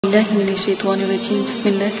اللہ من الشیطان الرجیم بسم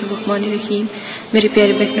اللہ الرحمن الرحیم۔ میرے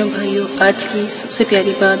پیارے بہنوں بھائیوں، آج کی سب سے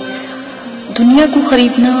پیاری بات، دنیا کو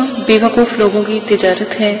خریدنا بے وقوف لوگوں کی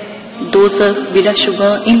تجارت ہے۔ دوزخ بلا شبہ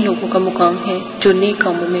ان لوگوں کا مقام ہے جو نیک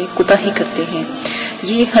کاموں میں کوتاہی کرتے ہیں۔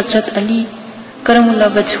 یہ حضرت علی کرم اللہ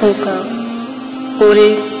وجہہ کا قول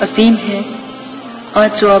عظیم ہے۔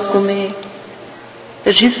 آج جو آپ کو میں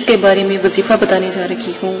رزق کے بارے میں وظیفہ بتانے جا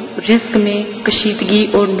رہی ہوں، رزق میں کشیدگی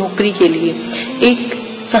اور نوکری کے لیے ایک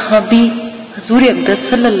صحابی حضور اقدس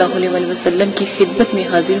صلی اللہ علیہ وسلم کی خدمت میں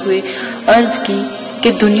حاضر ہوئے، عرض کی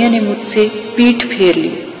کہ دنیا نے مجھ سے پیٹھ پھیر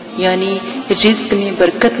لی، یعنی رزق میں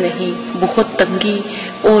برکت نہیں، بہت تنگی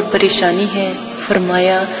اور پریشانی ہے۔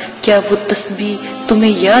 فرمایا کیا وہ تسبیح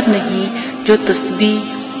تمہیں یاد نہیں جو تسبیح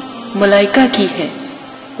ملائکہ کی ہے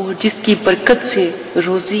اور جس کی برکت سے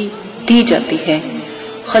روزی دی جاتی ہے؟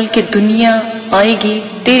 خلق دنیا آئے گی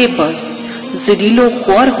تیرے پاس ذلیل و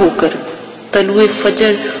خوار ہو کر، طلوع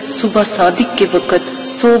فجر صبح صادق کے وقت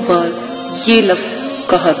 100 بار یہ لفظ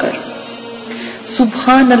کہا کر،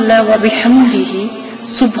 سبحان اللہ و بحمدہ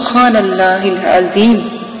سبحان اللہ العظیم،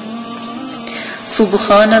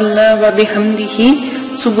 سبحان اللہ و بحمدہ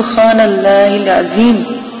سبحان اللہ العظیم۔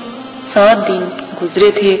 7 دن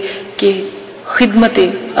گزرے تھے کہ خدمت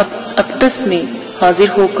اقدس میں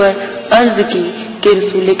حاضر ہو کر عرض کی کہ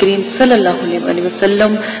رسول کریم صلی اللہ علیہ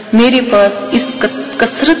وسلم، میرے پاس اس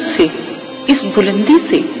کثرت سے، اس بلندی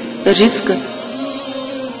سے رزق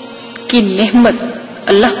کی نعمت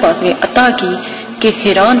اللہ پاک نے عطا کی کہ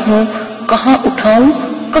حیران ہوں، کہاں اٹھاؤں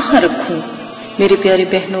کہاں رکھوں۔ میرے پیارے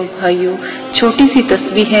بہنوں بھائیوں، چھوٹی سی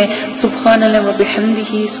تسبیح ہے سبحان اللہ و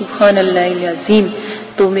بحمدہ سبحان اللہ العظیم۔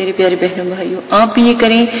 تو میرے پیارے بہنوں بھائیوں، آپ بھی یہ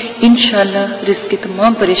کریں، انشاءاللہ رزق کی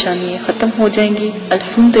تمام پریشانیاں ختم ہو جائیں گی۔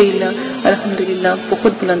 الحمدللہ الحمدللہ،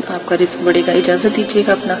 بہت بلند آپ کا رزق بڑھے گا۔ اجازت دیجیے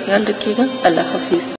گا، اپنا خیال رکھیے گا، اللہ حافظ۔